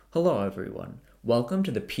Hello everyone, welcome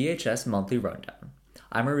to the PHS Monthly Rundown.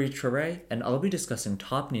 I'm Marie Trey, and I'll be discussing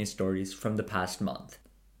top news stories from the past month.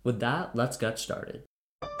 With that, let's get started.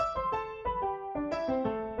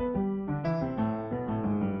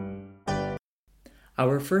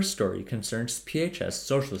 Our first story concerns PHS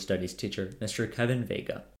Social Studies teacher Mr. Kevin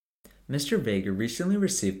Vega. Mr. Vega recently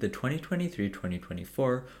received the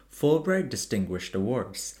 2023-2024 Fulbright Distinguished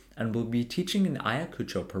Awards and will be teaching in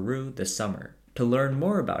Ayacucho, Peru this summer. To learn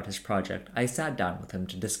more about his project, I sat down with him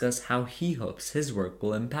to discuss how he hopes his work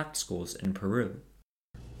will impact schools in Peru.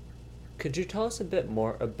 Could you tell us a bit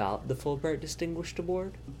more about the Fulbright Distinguished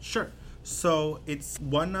Award? Sure. So it's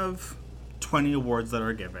one of 20 awards that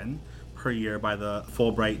are given per year by the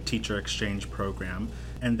Fulbright Teacher Exchange Program,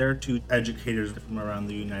 and they're to educators from around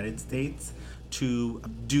the United States to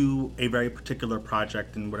do a very particular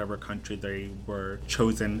project in whatever country they were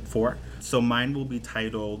chosen for. So mine will be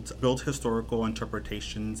titled Build Historical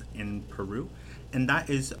Interpretations in Peru, and that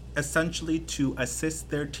is essentially to assist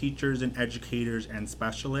their teachers and educators and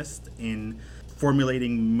specialists in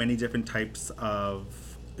formulating many different types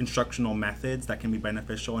of instructional methods that can be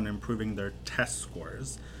beneficial in improving their test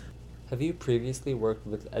scores. Have you previously worked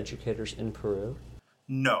with educators in Peru?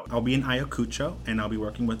 No. I'll be in Ayacucho, and I'll be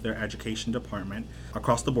working with their education department.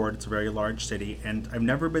 Across the board, it's a very large city, and I've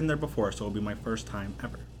never been there before, so it'll be my first time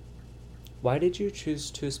ever. Why did you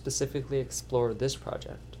choose to specifically explore this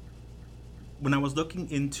project? When I was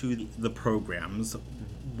looking into the programs,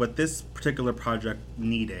 what this particular project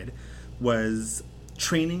needed was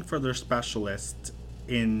training for their specialists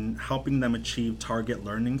in helping them achieve target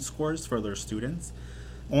learning scores for their students.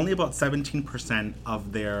 Only about 17%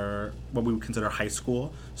 of their, what we would consider high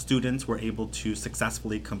school students, were able to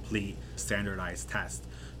successfully complete standardized tests.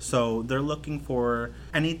 So they're looking for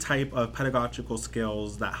any type of pedagogical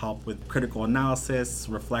skills that help with critical analysis,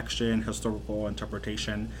 reflection, historical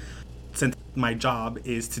interpretation. Since my job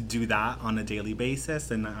is to do that on a daily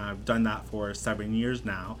basis, and I've done that for 7 years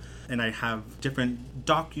now, and I have different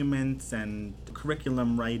documents and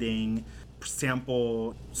curriculum writing,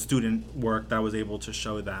 sample student work that I was able to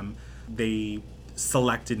show them, they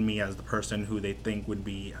selected me as the person who they think would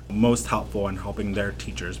be most helpful in helping their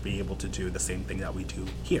teachers be able to do the same thing that we do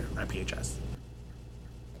here at PHS.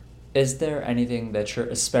 Is there anything that you're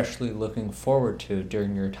especially looking forward to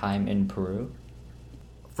during your time in Peru?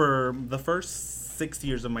 For the first 6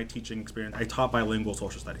 years of my teaching experience, I taught bilingual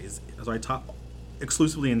social studies. So I taught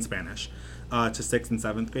exclusively in Spanish to 6th and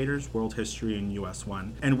 7th graders, world history and US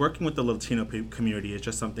 1. And working with the Latino community is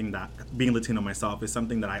just something that, being Latino myself, is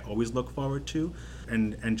something that I always look forward to,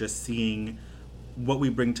 and just seeing what we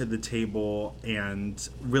bring to the table and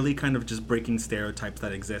really kind of just breaking stereotypes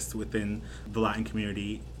that exist within the Latin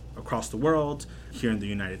community across the world, here in the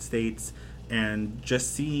United States, and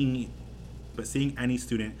just seeing any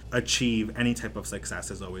student achieve any type of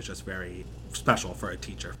success is always just very special for a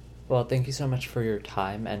teacher. Well, thank you so much for your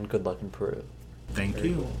time and good luck in Peru. Thank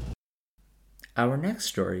you. Cool. Our next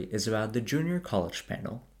story is about the Junior College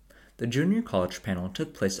Panel. The Junior College Panel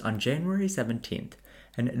took place on January 17th,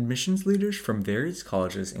 and admissions leaders from various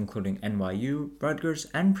colleges including NYU, Rutgers,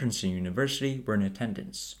 and Princeton University were in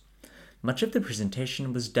attendance. Much of the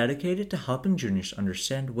presentation was dedicated to helping juniors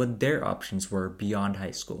understand what their options were beyond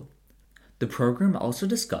high school. The program also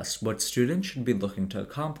discussed what students should be looking to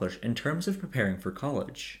accomplish in terms of preparing for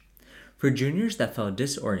college. For juniors that felt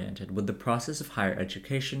disoriented with the process of higher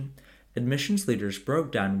education, admissions leaders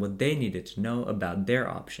broke down what they needed to know about their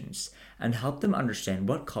options and helped them understand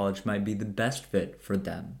what college might be the best fit for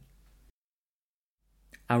them.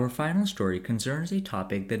 Our final story concerns a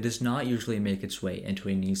topic that does not usually make its way into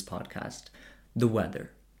a news podcast: the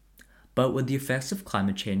weather. But with the effects of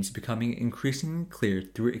climate change becoming increasingly clear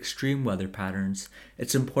through extreme weather patterns,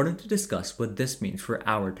 it's important to discuss what this means for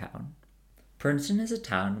our town. Princeton is a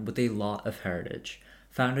town with a lot of heritage.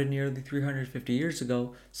 Founded nearly 350 years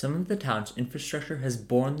ago, some of the town's infrastructure has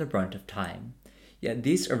borne the brunt of time. Yet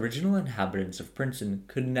these original inhabitants of Princeton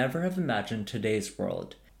could never have imagined today's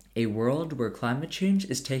world, a world where climate change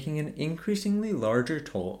is taking an increasingly larger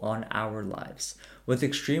toll on our lives, with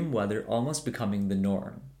extreme weather almost becoming the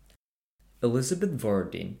norm. Elizabeth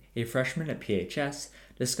Vorodine, a freshman at PHS,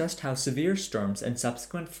 discussed how severe storms and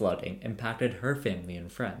subsequent flooding impacted her family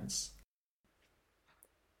and friends.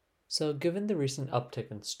 So, given the recent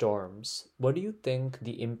uptick in storms, what do you think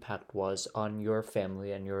the impact was on your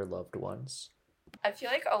family and your loved ones? I feel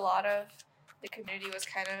like a lot of the community was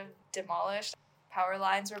kind of demolished. Power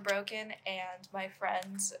lines were broken, and my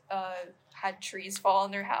friends had trees fall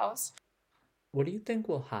on their house. What do you think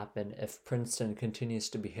will happen if Princeton continues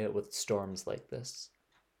to be hit with storms like this?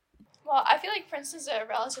 Well, I feel like Princeton's a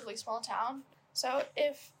relatively small town, so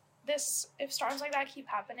if if storms like that keep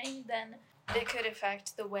happening, then it could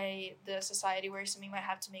affect the way the society we're assuming might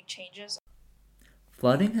have to make changes.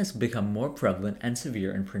 Flooding has become more prevalent and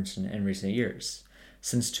severe in Princeton in recent years.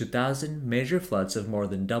 Since 2000, major floods have more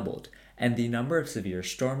than doubled, and the number of severe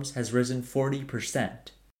storms has risen 40%.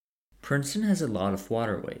 Princeton has a lot of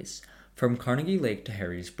waterways. From Carnegie Lake to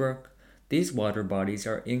Harry's Brook, these water bodies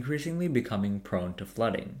are increasingly becoming prone to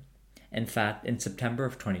flooding. In fact, in September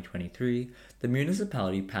of 2023, the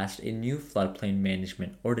municipality passed a new floodplain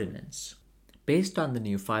management ordinance. Based on the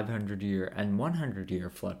new 500-year and 100-year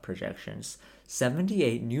flood projections,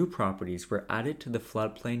 78 new properties were added to the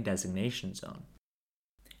floodplain designation zone.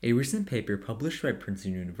 A recent paper published by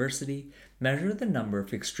Princeton University measured the number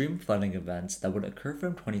of extreme flooding events that would occur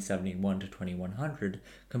from 2071 to 2100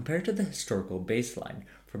 compared to the historical baseline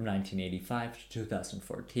from 1985 to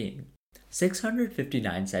 2014.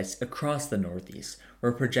 659 sites across the Northeast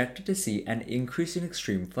were projected to see an increase in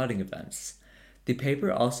extreme flooding events. The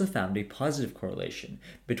paper also found a positive correlation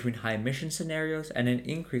between high emission scenarios and an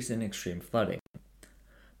increase in extreme flooding.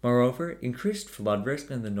 Moreover, increased flood risk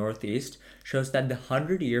in the Northeast shows that the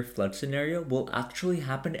 100-year flood scenario will actually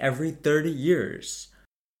happen every 30 years.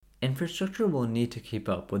 Infrastructure will need to keep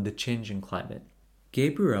up with the changing climate.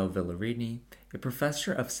 Gabriel Villarini, a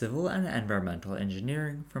professor of civil and environmental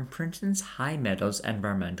engineering from Princeton's High Meadows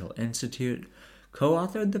Environmental Institute,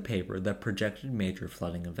 co-authored the paper that projected major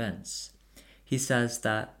flooding events. He says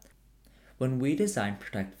that, when we design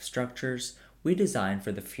protective structures, we design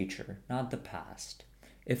for the future, not the past.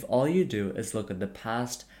 If all you do is look at the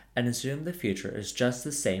past and assume the future is just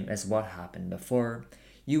the same as what happened before,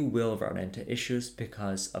 you will run into issues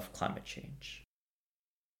because of climate change.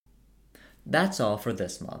 That's all for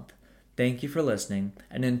this month. Thank you for listening,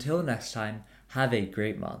 and until next time, have a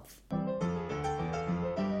great month.